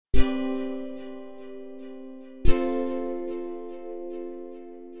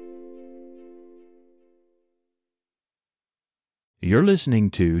You're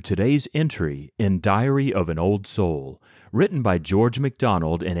listening to today's entry in Diary of an Old Soul, written by George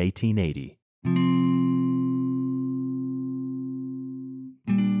MacDonald in 1880.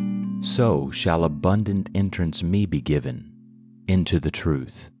 So shall abundant entrance me be given into the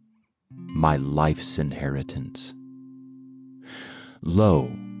truth, my life's inheritance.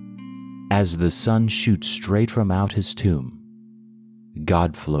 Lo, as the sun shoots straight from out his tomb,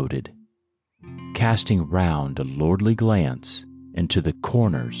 God floated, casting round a lordly glance into the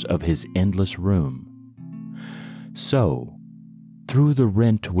corners of his endless room. So, through the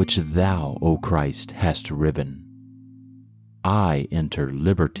rent which thou, O Christ, hast riven, I enter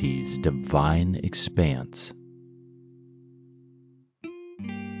liberty's divine expanse.